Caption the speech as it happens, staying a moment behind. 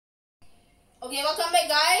Okay, welcome back,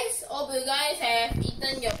 guys. Hope you guys have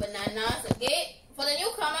eaten your bananas. Okay, for the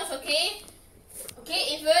newcomers, okay,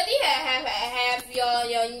 if you already have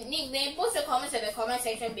your nickname, post your comments in the comment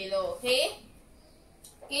section below. Okay,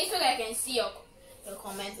 so that I can see your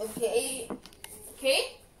comments. Okay.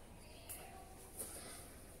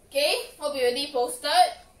 Hope you already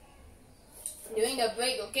posted during the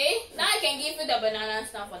break. Okay, now I can give you the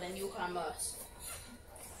bananas now for the newcomers.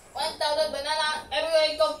 1,000 banana,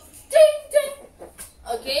 everywhere go.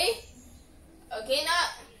 Okay,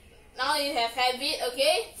 now you have it.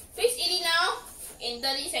 Okay, please eat it now in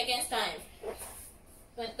 30 seconds time.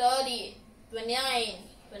 30, 29,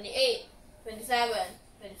 28, 27,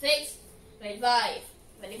 26, 25,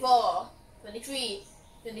 24, 23,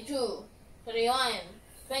 22, 21,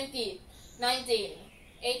 20, 19,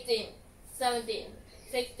 18, 17,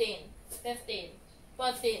 16, 15,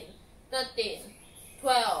 14, 13,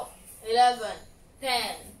 12, 11,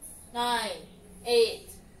 10, 9, 8,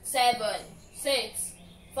 7, 6,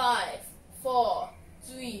 5, 4,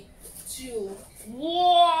 3, 2,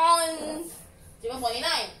 1. 0.9,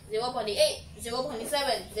 0.8,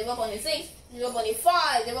 0.7, 0.6,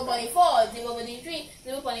 0.5, 0.4, 0.3,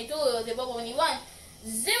 0.2, 0.1,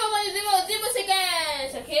 0.00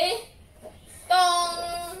 seconds. Okay?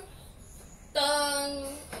 Dong.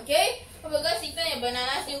 Okay? Hope you guys eaten your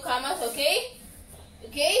bananas, newcomers. Okay?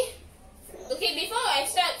 Before I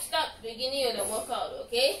start beginning with the workout,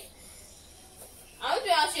 okay? I want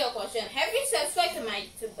to ask you a question. Have you subscribed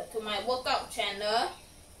to my workout channel?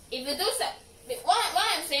 If you do, why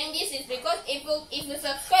I'm saying this is because if you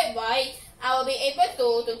subscribe, right, I will be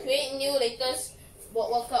able to create new latest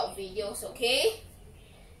workout videos. Okay?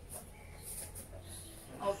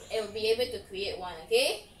 I will be able to create one.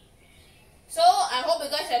 Okay? So I hope you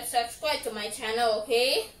guys have subscribed to my channel.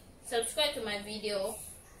 Okay? Subscribe to my video.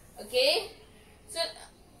 Okay?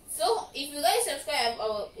 So if you guys subscribe, I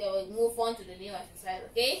will move on to the new exercise.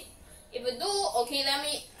 Okay? If you do, okay,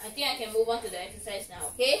 I think I can move on to the exercise now.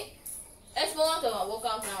 Okay? Let's move on to our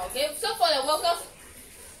workout now. Okay? So for the workout,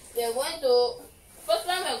 first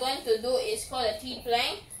one we're going to do is called a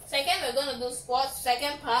T-plank. Second, we're going to do squats.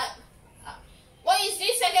 Second part. What is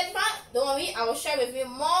this second part? Don't worry, I will share with you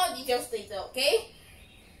more details later. Okay?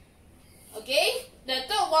 Okay? The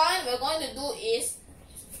third one we're going to do is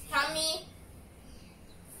tummy.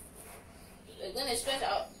 We're going to stretch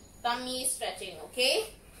out tummy stretching. Okay?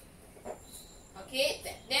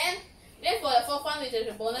 Then for the fourth one, which is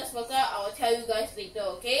the bonus workout, I will tell you guys later.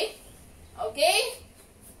 Okay?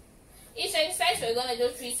 Each exercise we're going to do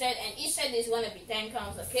 3 sets, and each set is going to be 10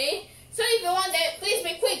 counts. Okay? So if you want that, please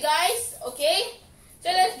be quick, guys. Okay?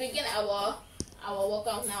 So let's begin our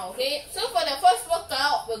workout now. Okay? So for the first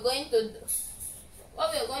workout, what we're going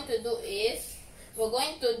to do is we're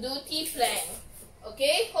going to do T-plank.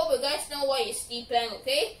 Okay? Hope you guys know what is T-plank.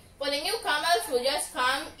 Okay? For the newcomers who just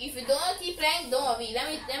come, if you don't know T-plank, don't worry. Let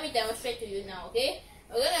me demonstrate to you now. Okay?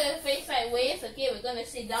 We're gonna face sideways. Okay? We're gonna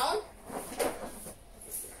sit down.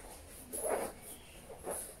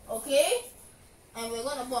 Okay? And we're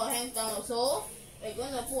gonna put our hands down also. We're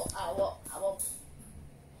gonna put our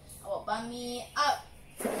bummy up.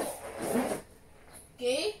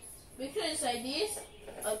 Okay? Picture is like this.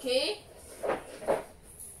 Okay?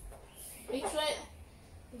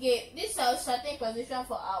 Okay, this is our starting position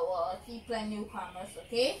for our T-plank newcomers.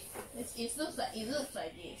 Okay? It looks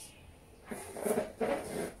like this.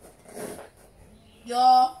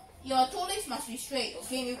 Your two legs must be straight.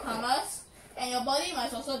 Okay, newcomers? And your body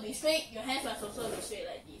must also be straight. Your hands must also be straight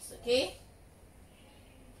like this. Okay?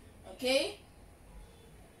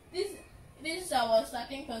 This is our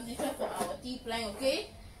starting position for our T-plank. Okay?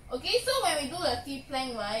 So when we do the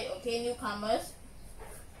T-plank, right? Okay, newcomers.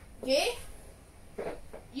 Okay?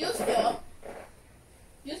 Use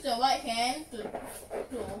your right hand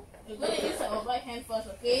we're going to use our right hand first.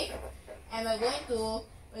 Okay? And we're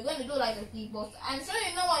going to do like a T-pose. I'm sure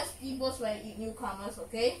you know what T-pose when you newcomers.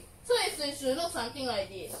 Okay? So it should look something like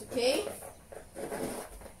this. Okay?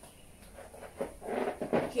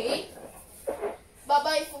 But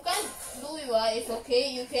if you can't do it right, it's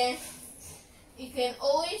okay. You can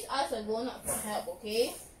always ask a grown-up for help.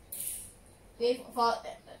 Okay? What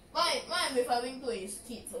I'm referring to is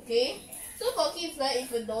kids. Okay? So for kids, right,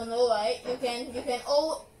 if you don't know, right, if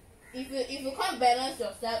you can't balance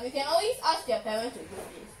yourself, you can always ask your parents to do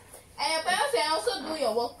this. And your parents can also do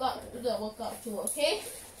the workout too. Okay?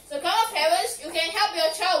 So come on, parents, you can help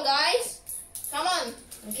your child, guys. Come on.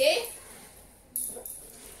 Okay?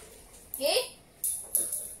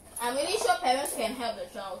 I'm really sure parents can help the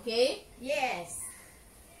child. Okay? Yes.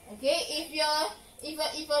 Okay?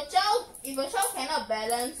 If a child cannot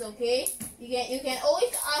balance, okay, you can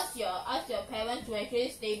always ask your parents to actually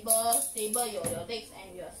stable your legs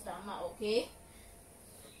and your stomach, okay?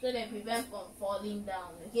 So they prevent from falling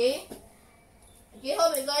down, okay? Okay,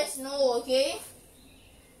 hope you guys know, okay?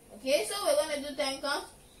 Okay, so we're gonna do 10 counts.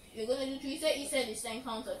 You're gonna do 3 sets, each set is 10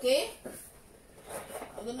 counts, okay?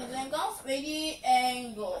 We're gonna do 10 counts. Ready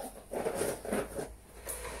and go.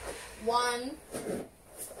 1,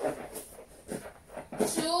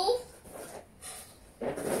 2,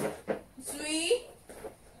 3,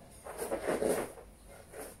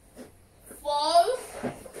 4,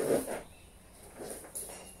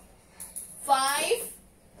 5,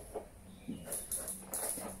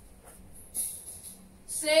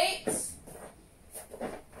 6,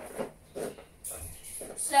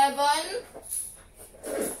 7,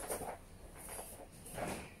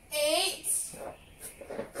 8,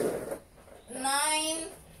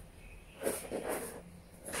 9,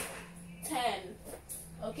 10.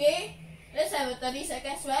 Okay, let's have a 30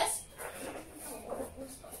 seconds rest.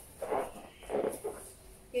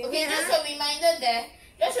 Okay, just a reminder that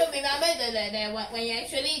when you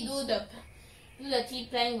actually do the T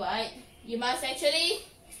plank, right, you must actually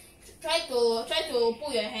try to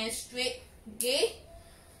put your hands straight. Okay,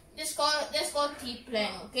 that's called T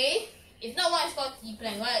plank. Okay, it's not why it's called T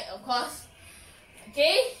plank, right? Of course.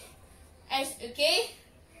 Okay,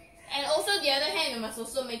 and also the other hand, you must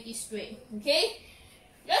also make it straight. Okay,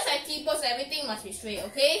 just like T pose, everything must be straight.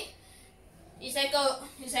 Okay, it's like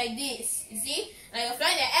this. You see, like you're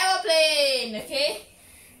flying an aeroplane.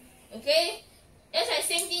 Okay, just like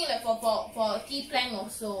same thing like for T plank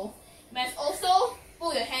also. You must also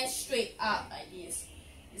put your hands straight up like this.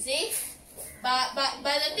 You see, but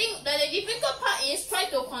the difficult part is try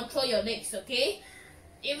to control your legs. Okay.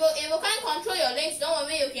 If you can't control your legs, don't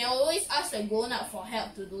worry, you can always ask the grown-up for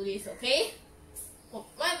help to do this, okay? What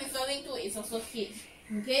I'm referring to is also kids,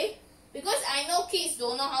 okay? Because I know kids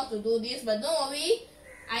don't know how to do this, but don't worry,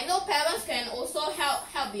 I know parents can also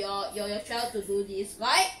help your child to do this,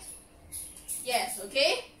 right? Yes,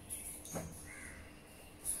 okay?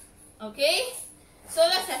 Okay? So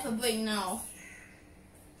let's have a break now.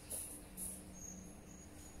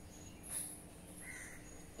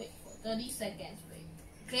 Wait for 30 seconds.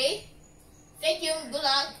 Okay, thank you, good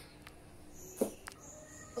luck.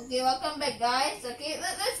 Okay, welcome back guys. Okay,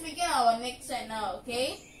 let's begin our next set now,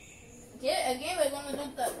 okay? Okay, again we're gonna do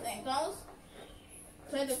the 10 counts.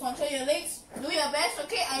 Try to control your legs, do your best,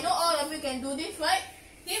 okay? I know all of you can do this, right?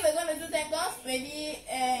 Okay, we're gonna do 10 counts, ready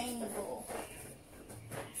and go.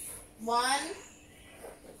 1,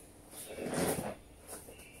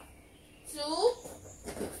 2,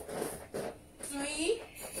 3,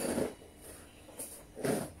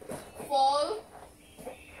 4,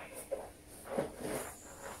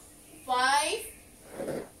 5,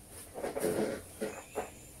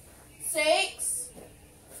 6,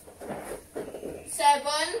 7,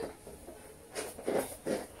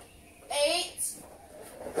 8,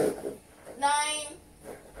 9,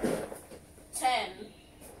 10.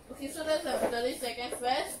 Okay, so let's have 30 seconds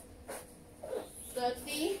rest.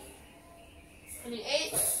 30,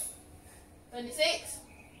 28, 26,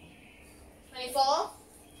 24,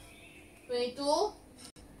 22.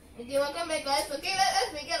 Okay, welcome back guys. Okay,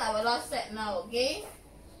 let's begin our last set now, okay?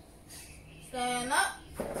 Stand up.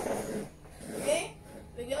 Okay,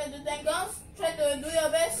 we're gonna do 10 counts. Try to do your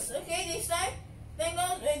best, okay, this time. 10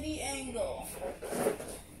 counts, ready and go.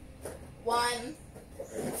 1,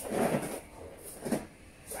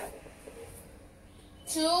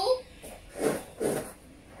 2,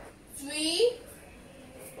 3,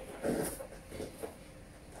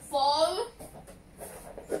 4,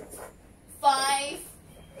 5,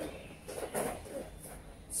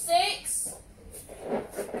 6,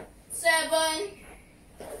 7,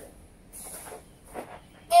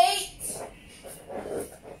 8,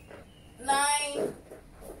 9,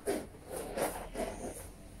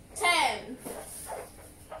 10.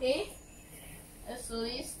 Okay, let's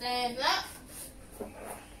slowly stand up.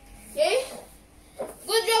 Okay,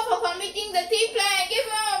 good job for completing the T plank. Give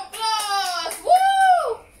her applause.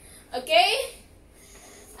 Woo! Okay,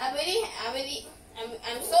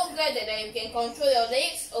 I'm so glad that you can control your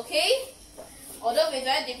legs. Okay, although it's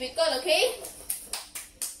very difficult. Okay,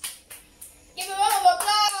 give a round of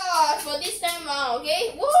applause for this time round.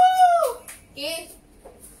 Okay, woo!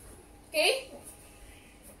 Okay.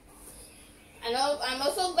 I'm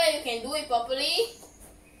also glad you can do it properly,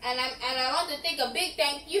 and I want to take a big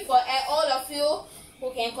thank you for all of you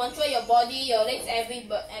who can control your body, your legs,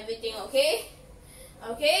 everything. Okay.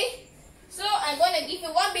 So I'm gonna give you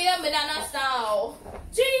 1 billion bananas now.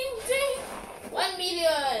 Ching ching. 1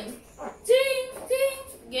 million. Ching ching.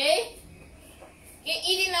 Okay. Okay,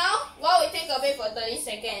 eat it now while we think of it for 30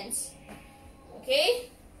 seconds. Okay?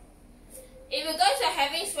 If you guys are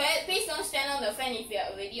having sweat, please don't stand on the fan if you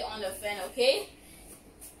are already on the fan, okay?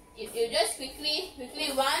 If you just quickly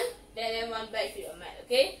run, then run back to your mat,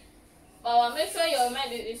 okay? But make sure your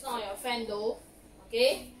mat is not on your fan though,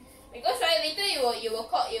 okay? Because right later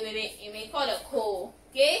you may call a cold,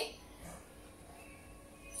 okay?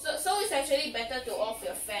 So it's actually better to off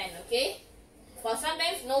your fan, okay? But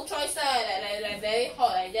sometimes no choice, like very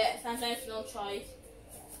hot like that. Sometimes no choice,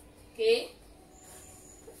 okay?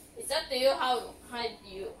 It's up to you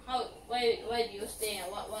where do you stay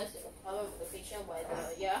and what's the current location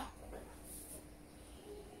weather, yeah?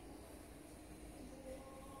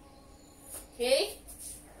 Okay?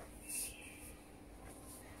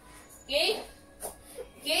 Okay?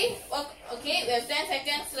 Okay, we have 10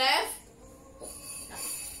 seconds left.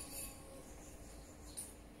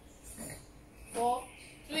 4,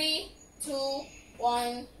 3, 2,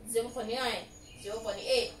 1, 0.9,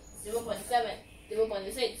 0.8, 0.7,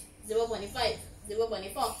 0.6, 0.5,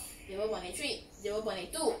 0.4, 0.3,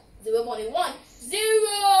 0.2, 0.1, 0!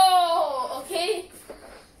 Okay?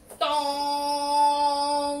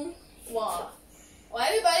 Dong! Wow. Well,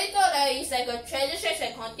 everybody thought that it's like a treasure chest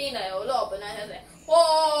that contains like a lot of bananas. Like,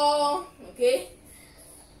 whoa! Okay?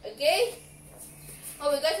 Okay?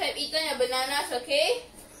 Oh, you guys have eaten your bananas, okay?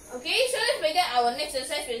 Okay, so let's begin our next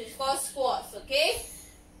exercise, which is called squats, okay?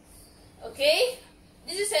 Okay?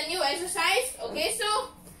 This is a new exercise, okay?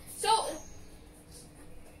 So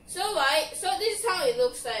this is how it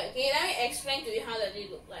looks like, okay? Let me explain to you how does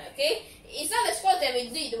it look like, okay? It's not the squat that we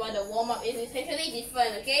did about the warm-up, it's actually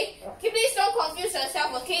different, okay? Okay, please don't confuse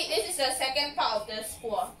yourself, okay? This is the second part of the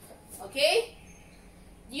squat, okay?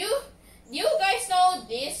 Do you guys know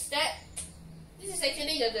this, that this is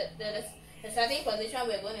actually the starting position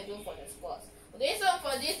we're going to do for the squats. Okay, so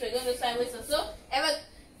for this we're going to sideways also. And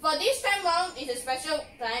for this time round, it's a special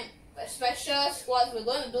squat we're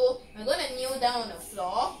going to kneel down on the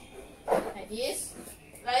floor like this.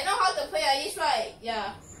 Like you know how to play like this, right?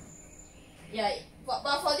 Yeah.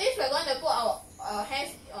 But for this we're going to put our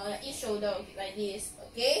hands on each shoulder like this.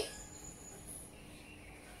 Okay.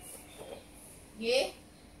 Okay.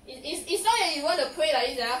 It's not that you want to pray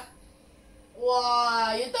like this,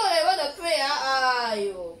 Wow, you thought I want to pray,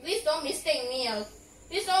 please don't mistake me,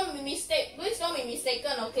 please don't be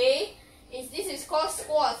mistaken, okay? This is called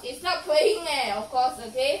squats. It's not praying, of course,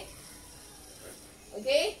 okay?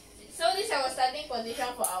 Okay? So this is our starting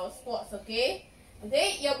position for our squats, okay?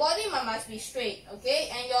 Okay, your body must be straight,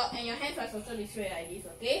 okay? And your hands must also be straight like this,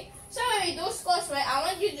 okay? So when we do squats, right, I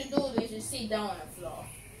want you to do this is sit down on the floor.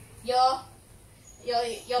 Your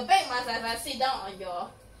back must sit down on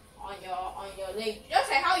your leg,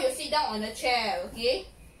 just like how you sit down on the chair, okay?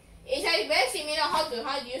 It's like very similar how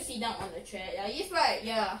do you sit down on the chair. Yeah, it's right,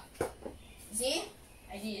 yeah. See?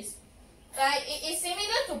 Like this. Like it's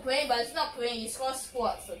similar to praying, but it's not praying, it's called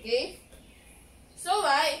squats, okay? So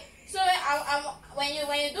when you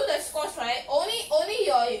do the squats, right, only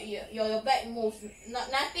your back moves,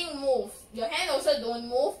 nothing moves. Your hand also don't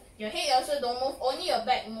move, your head also don't move, only your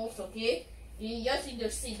back moves, okay? You just need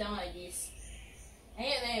to sit down like this. And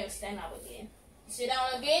then you stand up again. Sit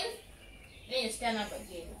down again, then you stand up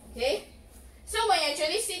again, okay? So when you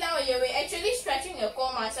actually sit down, you're actually stretching your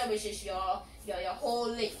core muscle, which is your whole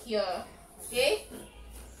leg here, okay?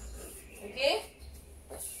 Okay?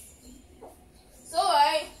 So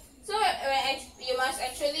you must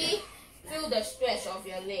actually feel the stretch of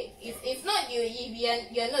your leg. If not,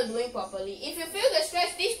 you're not doing properly. If you feel the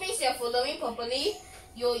stretch, this means you're following properly.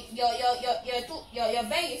 Your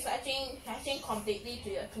back is touching completely to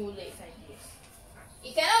your two legs like this.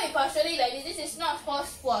 It cannot be partially like this. This is not called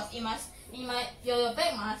squat. Your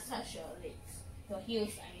back must touch your legs, your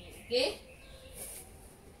heels. I mean, okay,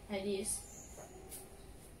 like this.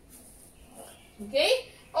 Okay.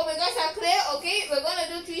 Oh, you guys are clear? Okay, we're gonna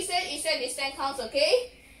do 3 sets. Each set is 10 counts.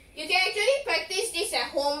 Okay. You can actually practice this at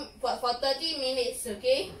home for 30 minutes.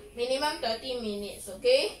 Okay, minimum 30 minutes.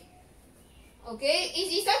 Okay. Okay,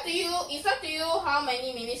 it's up to you. It's up to you how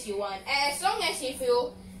many minutes you want. And as long as if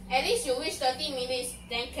you at least you reach 30 minutes,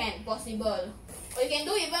 then can possible. Or you can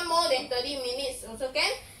do even more than 30 minutes also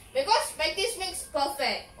can, because practice makes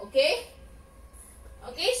perfect. Okay.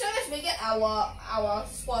 Okay, so let's begin our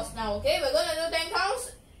squats now. Okay, we're gonna do 10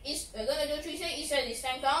 counts. We're gonna do 3 sets. Each set is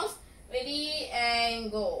 10 counts. Ready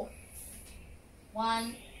and go.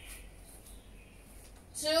 1,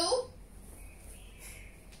 2,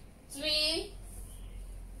 3,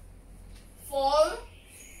 4,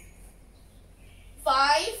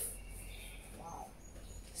 5,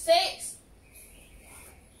 6,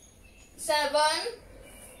 7,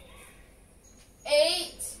 8,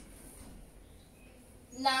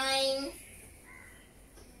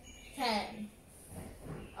 10.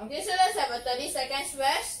 Okay, so let's have a 30 seconds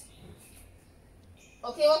rest.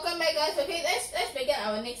 Okay, welcome back guys. Okay, let's begin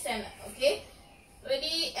our next set. Okay,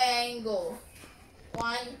 ready and go.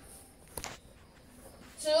 1,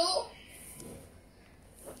 2,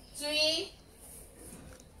 3,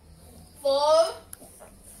 4,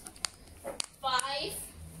 5,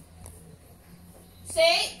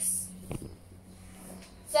 6,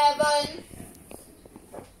 7,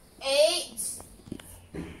 8,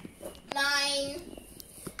 9,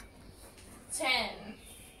 10.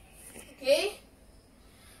 Okay,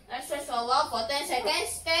 let's rest for a while for 10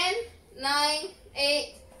 seconds. 10, 9,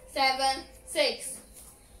 8, 7, 6,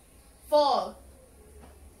 4,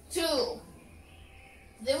 2,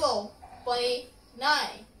 0,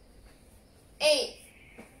 9, 8,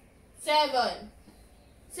 7,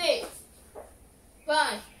 6,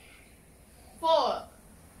 5, 4,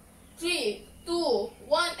 3, 2,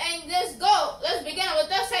 1, and let's go. Let's begin our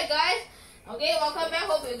third set, guys. Okay, welcome back.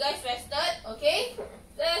 Hope you guys rested. Okay,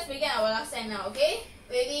 so let's begin our last set now. Okay,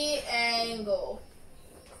 ready and go.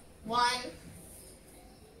 1,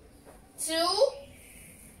 2,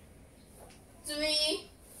 3,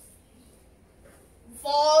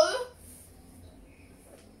 4,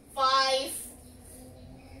 5,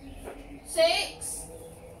 6,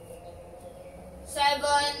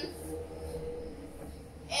 7,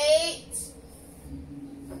 8,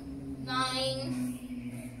 9,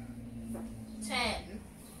 10.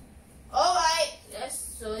 Alright, let's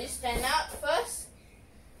slowly stand up first.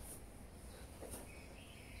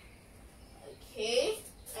 Okay,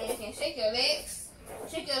 and you can shake your legs.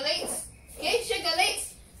 Shake your legs. Okay, shake your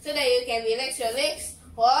legs so that you can relax your legs,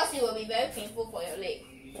 or else it will be very painful for your leg.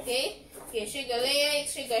 Okay, shake your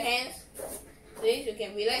legs, shake your hands. So you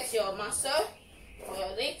can relax your muscle for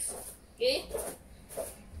your legs. Okay.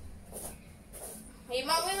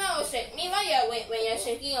 Meanwhile, when you're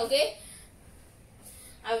shaking, okay,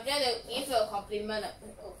 I'm trying to give you a compliment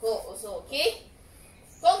also, okay?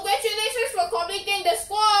 Congratulations for completing the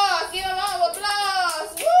squat! Give a round of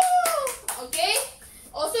applause! Woo! Okay?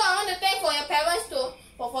 Also, I want to thank for your parents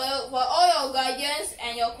for all your guidance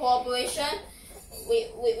and your cooperation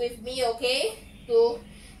with me, okay? To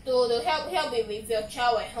help with your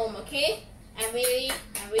child at home, okay? I'm really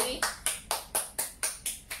I'm really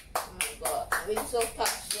so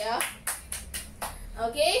touched, yeah.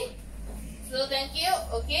 Okay, so thank you.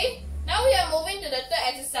 Okay, now we are moving to the third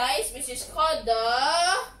exercise, which is called the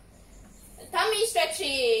tummy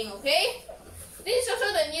stretching. Okay, this is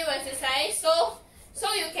also the new exercise. So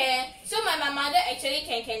my mother actually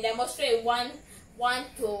can demonstrate one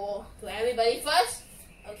to everybody first.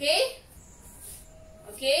 Okay.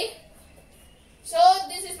 So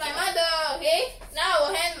this is my mother. Okay, now I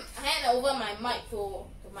will hand over my mic to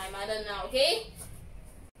my mother now. Okay,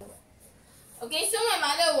 so my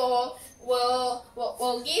mother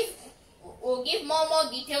will give more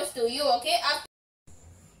details to you. Okay,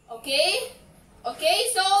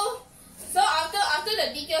 so after the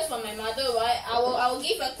details from my mother, right, I will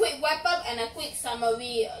give a quick wrap up and a quick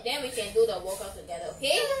summary, then we can do the workout together.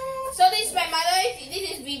 Okay, so this is my mother.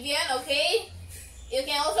 This is Vivian. Okay, you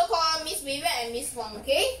can also call her Miss Vivian and Miss Wong.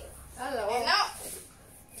 Okay, Hello. and now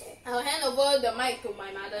I'll hand over the mic to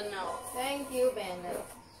my mother now. Thank you, Bennett.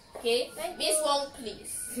 Okay, Thank Miss you. Wong,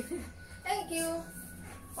 please. Thank you.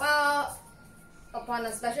 Well, upon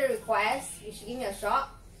a special request, you should give me a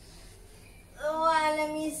shot.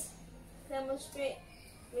 Let me demonstrate.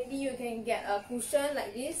 Maybe you can get a cushion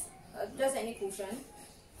like this, just any cushion.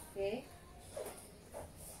 Okay.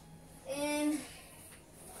 And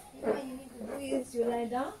what you need to do is you lie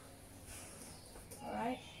down.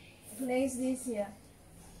 Alright. Place this here.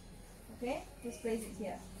 Okay, just place it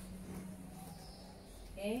here.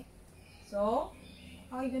 Okay, so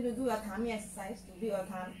how are you going to do your tummy exercise to build your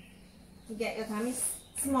tummy, to get your tummy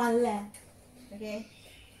smaller? Okay,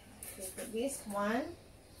 take this 1,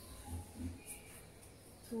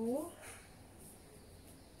 2,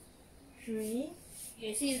 3,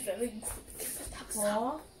 You see, it's very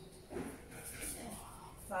 4,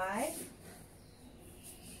 5,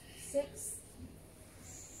 6,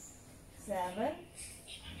 7,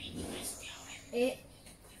 8,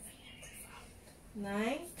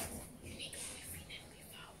 9,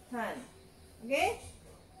 10. Okay?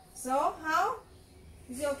 So how?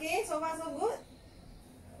 Is it okay? So far so good?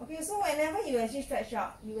 Okay, so whenever you actually stretch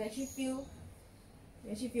out, you actually feel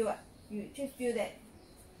what? You actually feel that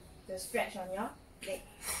the stretch on your leg.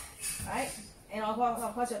 Right? And of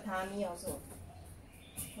course your tummy also.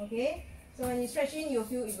 Okay? So when you stretch in, you'll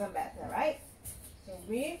feel even better, right? So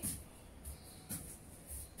breathe.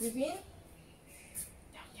 Breathe in.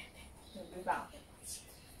 And breathe out.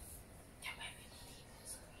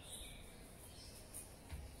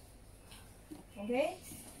 Okay?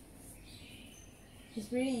 It's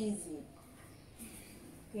pretty easy.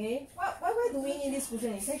 Okay? Why do we need this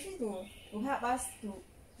cushion? It's actually to help us to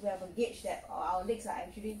have a gauge that our legs are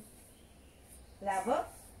actually level,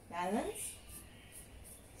 balanced.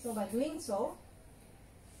 So by doing so,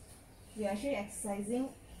 we are actually exercising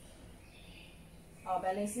our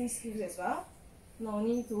balancing skills as well. Not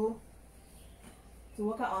only to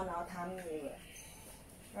work out on our tummy area.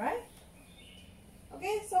 Alright?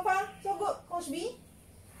 Okay, so far so good, Coach B.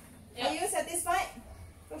 Yep. Are you satisfied,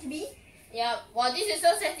 Coach B? Yeah, well, this is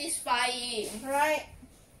so satisfying. Alright.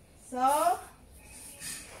 So,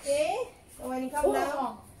 okay. So when you come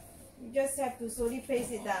down, you just have to slowly place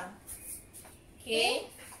it down. Okay.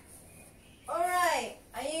 Alright.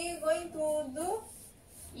 Are you going to do?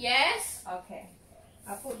 Yes. Okay.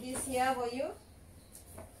 I'll put this here for you.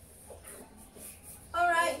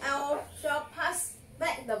 Alright, I shall pass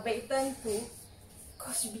back the baton to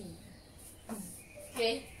Coach B.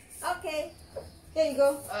 Okay. Okay. There you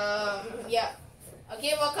go. Yeah.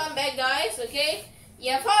 Okay, welcome back, guys. Okay.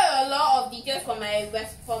 You have heard a lot of details from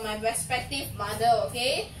my respective mother.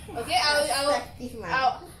 Okay. Okay.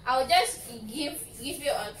 I'll just give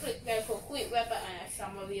you a quick weapon and a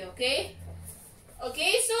summary. Okay.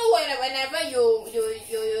 Okay. So whenever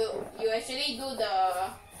you actually do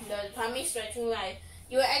the tummy stretching, right,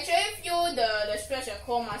 you actually feel the stretch your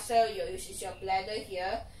core muscle, which is your bladder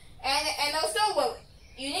here, and also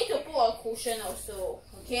you need to put a cushion also.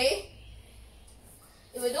 Okay.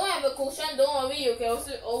 If you don't have a cushion, don't worry. You can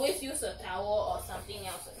also always use a towel or something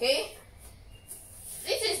else. Okay.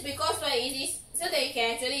 This is because it is so that you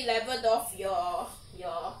can actually level off your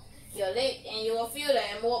leg, and you will feel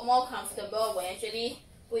like more comfortable when you actually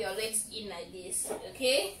put your legs in like this.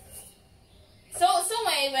 Okay. So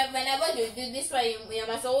whenever you do this, right, you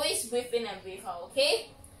must always breathe in and breathe out. Okay.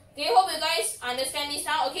 Okay. Hope you guys understand this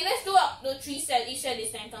now. Okay. Let's do up to 3 sets. Each set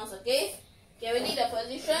is 10 counts. Okay. Get ready the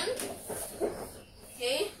position.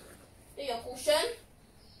 Okay. Do your cushion.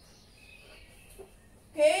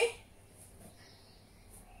 Okay.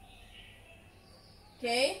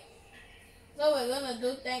 Okay. So we're gonna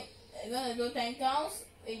do 10 counts.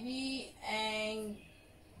 Ready and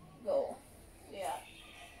go. Yeah.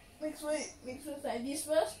 Make sure like this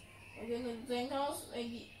first. We're gonna do 10 counts.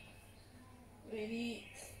 Ready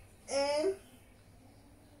and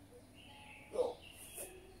go.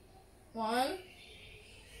 1.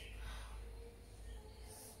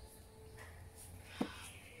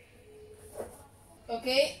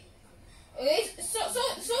 Okay. Okay.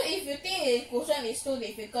 So if you think the cushion is too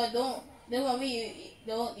difficult, don't worry.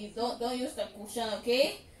 You don't use the cushion.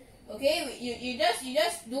 Okay. Okay. You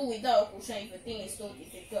just do without a cushion if you think it's too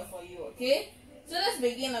difficult for you. Okay. So let's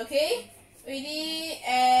begin. Okay. Ready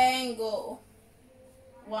and go.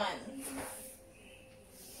 1.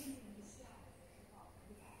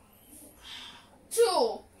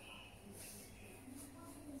 2.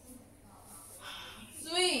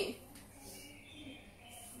 3.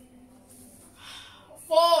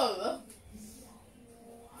 4.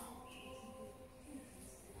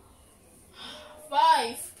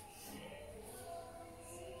 5.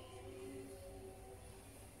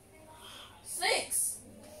 6.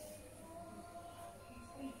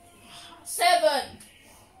 7.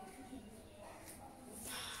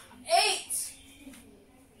 8.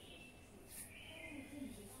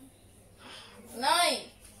 9.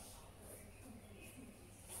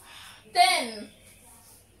 10.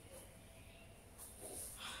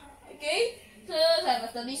 Okay, so let's have a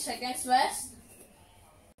 30 seconds rest.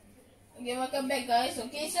 Okay, welcome back, guys.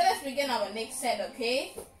 Okay, so let's begin our next set.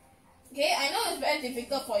 Okay. Okay, I know it's very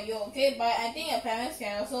difficult for you. Okay, but I think your parents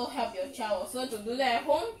can also help your child also to do that at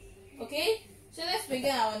home. Okay, so let's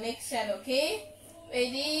begin our next set. Okay,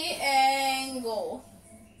 ready and go.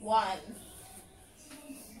 1.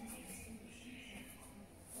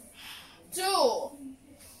 2.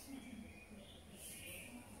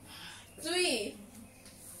 3.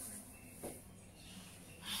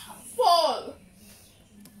 4.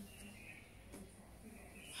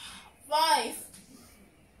 5.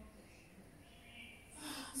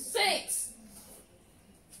 6.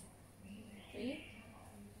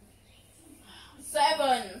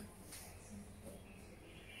 7.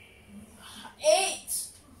 8.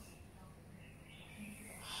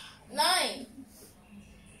 9.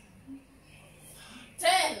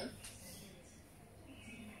 10.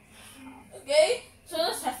 Okay, so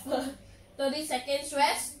let's have a 30 seconds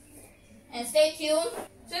rest and stay tuned.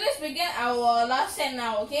 So let's begin our last set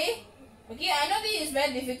now. Okay. Okay, I know this is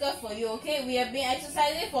very difficult for you. Okay, we have been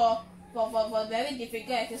exercising for very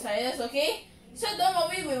difficult exercises. Okay, so don't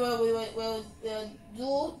worry, we'll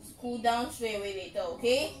do cool down straight away later.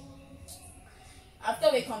 Okay. after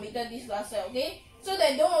we completed this last set, okay? So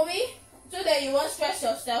that don't worry, so that you won't stress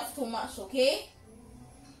yourself too much, okay?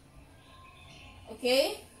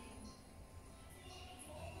 Okay?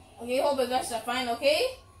 Okay, hope you guys are fine,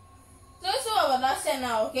 okay? So let's do our last set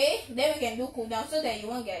now, okay? Then we can do cool down so that you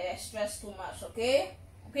won't get stressed too much, okay?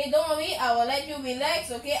 Okay, don't worry, I will let you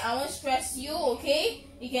relax, okay? I won't stress you, okay?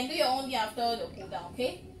 You can do your own thing after the cool down,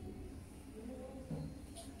 okay?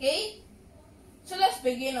 Okay? So let's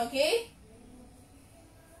begin, okay?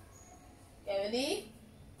 Okay, ready?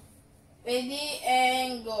 Ready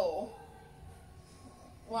and go.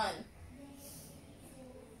 1,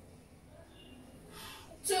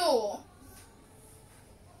 2,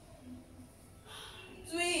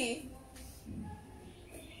 3,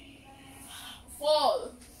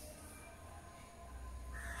 4,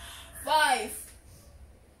 5,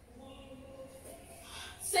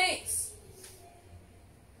 6,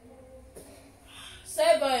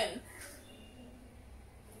 7,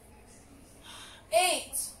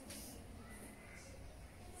 8,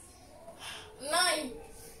 9,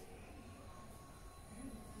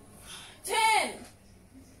 10.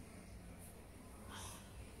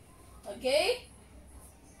 Okay?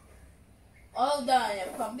 All done.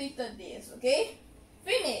 You've completed this. Okay?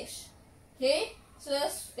 Finish. Okay? So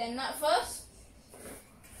let's stand up first.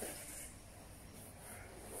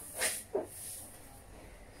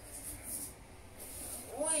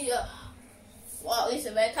 Oh yeah. Wow, it's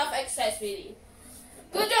a very tough exercise, really.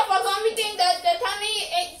 Good job for completing the tummy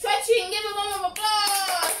stretching. Give a round of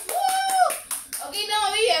applause. Woo! Okay,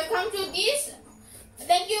 now we have come to this.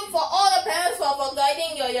 Thank you for all the parents for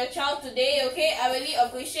guiding your child today. Okay, I really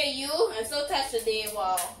appreciate you. I'm so touched today.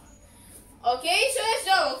 Wow. Okay, so let's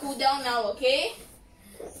do our cool down now. Okay.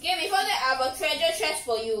 Okay, before that, I have a treasure chest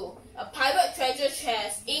for you. A private treasure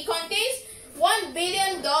chest. It contains $1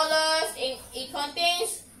 billion. It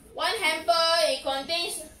contains one hamper. It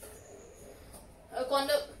contains it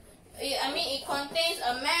contains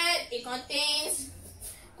a mat. It contains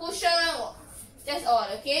cushion. That's all.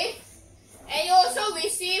 Okay. And you also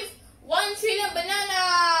receive 1 trillion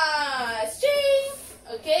bananas. Ching!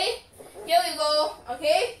 Okay, here we go.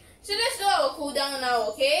 Okay, so let's do our cool down now.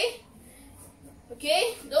 Okay,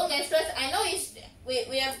 okay, don't get stressed. I know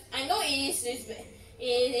I know it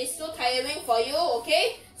is so tiring for you.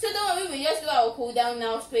 Okay, so don't worry. We just do our cool down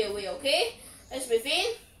now straight away. Okay, let's breathe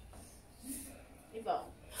in. Breathe out.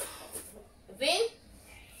 Breathe in.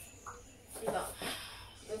 Breathe out.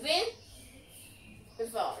 Breathe in.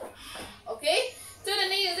 Breathe out. Okay, so the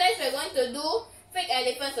next exercise we're going to do fake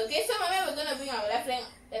elephants. Okay, so my we're going to bring our left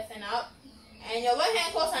hand out and your right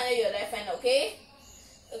hand close under your left hand. Okay,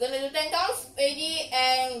 we're going to do 10 counts. Ready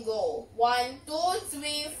and go. 1, 2,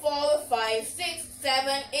 3, 4, 5, 6,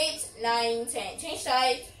 7, 8, 9, 10. Change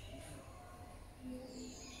side.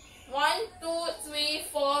 1, 2, 3,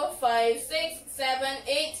 4, 5, 6, 7,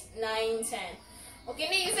 8, 9, 10. Okay,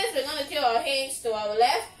 next exercise we're going to tilt our heads to our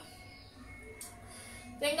left.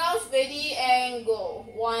 10 counts, ready and go.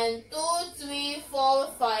 1, 2, 3, 4,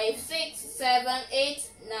 5, 6, 7, 8,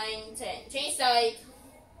 9, 10. Change side.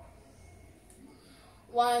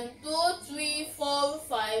 1, 2, 3, 4,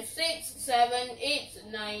 5, 6, 7, 8,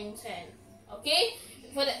 9, 10. Okay?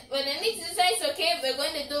 For the next exercise, okay, we're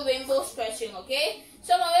going to do rainbow stretching, okay?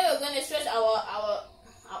 So we're going to stretch our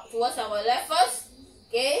towards our left first.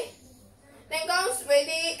 Okay? 10 counts,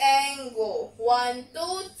 ready and go. 1,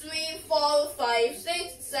 2, 3, 4, 5,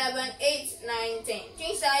 6, 7, 8, 9, 10.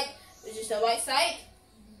 Change side, which is the right side.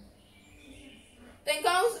 10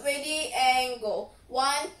 counts, ready and go.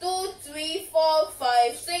 1, 2, 3, 4,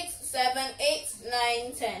 5, 6, 7, 8,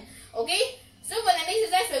 9, 10. Okay? So for the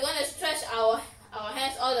next exercise, we're going to stretch our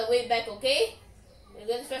hands all the way back, okay? We're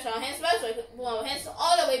going to stretch our hands back, so we put our hands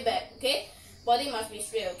all the way back, okay? Body must be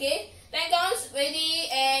straight, okay? 10 counts, ready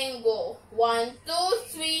and go. 1, 2,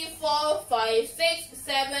 3, 4, 5, 6,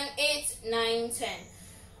 7, 8, 9, 10.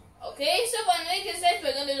 Okay, so for the next exercise,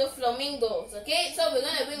 we're going to do flamingos, okay? So we're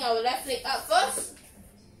going to bring our left leg up first.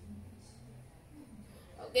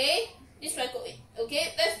 Okay, this way,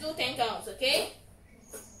 okay, let's do 10 counts, okay?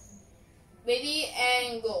 Ready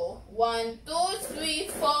and go. 1, 2, 3,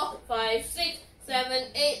 4, 5, 6, 7,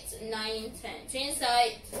 8, 9, 10. Change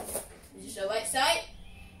side. This is the right side.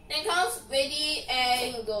 10 counts, ready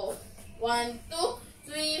and go. 1, 2,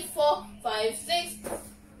 3, 4, 5, 6,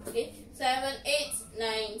 okay, 7, 8,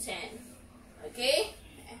 9, 10. Okay,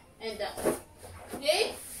 and done.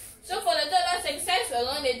 Okay, so for the third last exercise, we're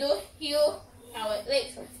going to do heel, our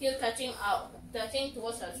legs, heel touching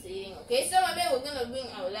towards our ceiling. Okay, so maybe we're going to bring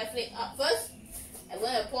our left leg up first. I'm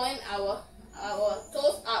going to point our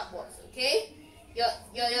toes upwards. Okay, your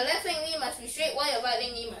left leg knee must be straight while your right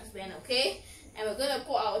leg knee must bend. Okay, and we're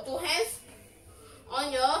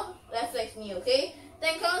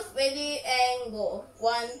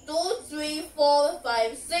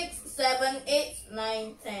 7, 8,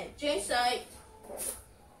 9, 10. Change side.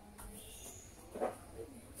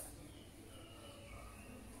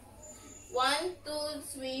 One, 2,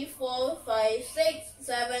 3, 4, 5, 6,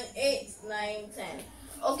 7, 8, 9, 10.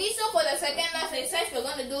 Okay, so for the second last exercise, we're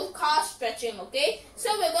going to do calf stretching, okay? So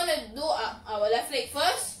we're going to do our left leg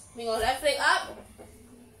first. Bring our left leg up.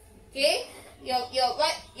 Okay? Your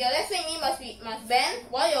left leg knee must bend,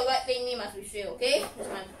 while your right leg knee must be straight, okay? This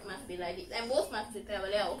must be like this. And both must be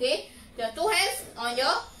parallel, okay? Your two hands on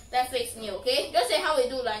your left leg's knee, okay? Just like how we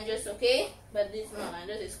do lunges, okay? But this is not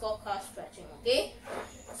lunges, it's called calf stretching, okay?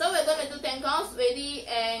 So we're going to do 10 counts. Ready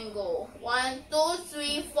and go. 1, 2,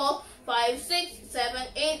 3, 4, 5, 6, 7,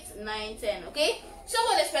 8, 9, 10. Okay? So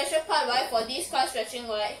for the special part, right, for this calf stretching,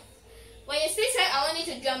 right, when you switch right, I want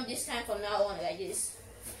you to jump this time from now on like this.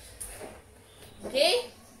 Okay?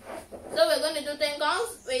 So we're going to do 10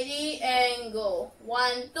 counts. Ready and go.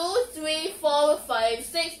 1, 2, 3, 4, 5,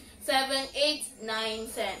 6, 7, 8, 9,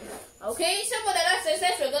 10. Okay? So for the last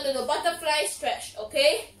exercise, we're going to do butterfly stretch.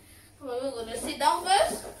 Okay? We're going to sit down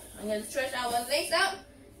first. I'm going to stretch our legs out.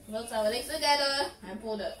 Melt our legs together and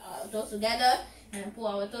pull the toes together and pull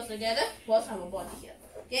our toes together. Pause our body here.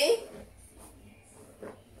 Okay?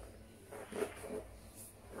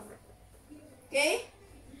 Okay?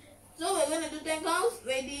 So we're going to do 10 counts.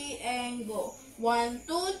 Ready and go. 1,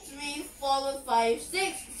 2, 3, 4, 5,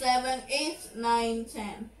 6, 7, 8, 9,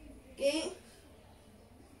 10. Okay?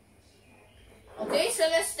 Okay, so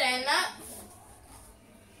let's stand up.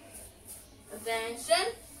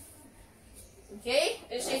 Attention. Okay,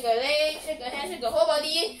 let's shake your leg, shake your hands, shake your whole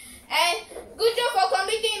body. And good job for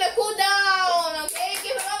completing the cool down. Okay,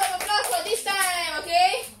 give a round of applause for this time.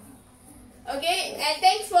 Okay, okay, and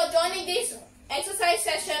thanks for joining this exercise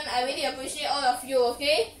session. I really appreciate all of you.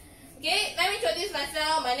 Okay, okay, let me introduce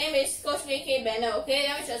myself. My name is Coach VK Banner. Okay,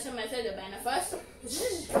 let me introduce myself to Banner first.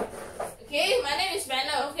 Okay, my name is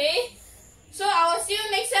Banner. Okay, so I will see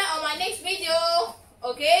you next time on my next video.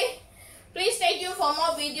 Okay. Please stay tuned for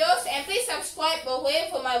more videos and please subscribe away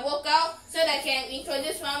for my workout so that I can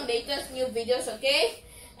introduce some latest new videos, okay?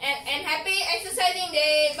 And happy exercising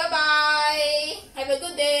day. Bye bye. Have a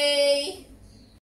good day.